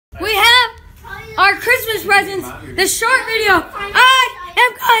Christmas presents. This short video, I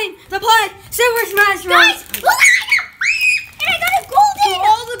am going to play Super Smash Bros. Guys, look at it! And I got a golden. To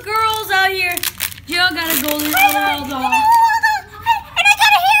all the girls out here, Jill got a golden LOL doll. And I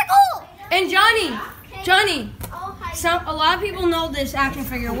got a hair gold. And Johnny, a lot of people know this action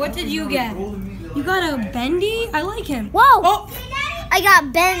figure. What did you get? You got a Bendy? I like him. Whoa. Oh. I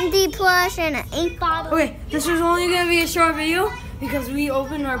got Bendy plush and an ink bottle. Okay, this was only going to be a short video because we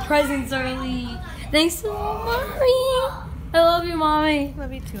opened our presents early. Thanks to Mommy. I love you, Mommy.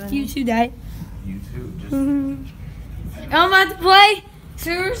 Love you too. You too, Dad. You too. Just I'm about to play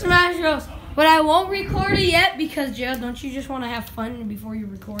Super Smash Bros. But I won't record it yet because, Jill, don't you just want to have fun before you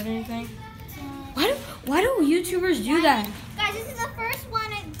record anything? Why do YouTubers do that? Guys, this is the first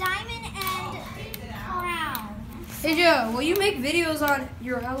one at Diamond and Crown. Hey, Jill, will you make videos on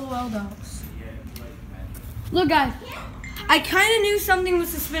your LOL dolls? Look, guys, I kind of knew something was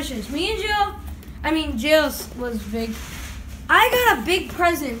suspicious. Jill's was big. I got a big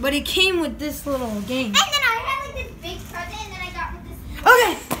present, but it came with this little game. And then I had like this big present, and then I got with this.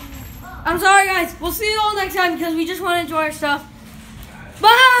 Okay. I'm sorry, guys. We'll see you all next time because we just want to enjoy our stuff.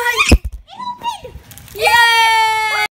 Bye!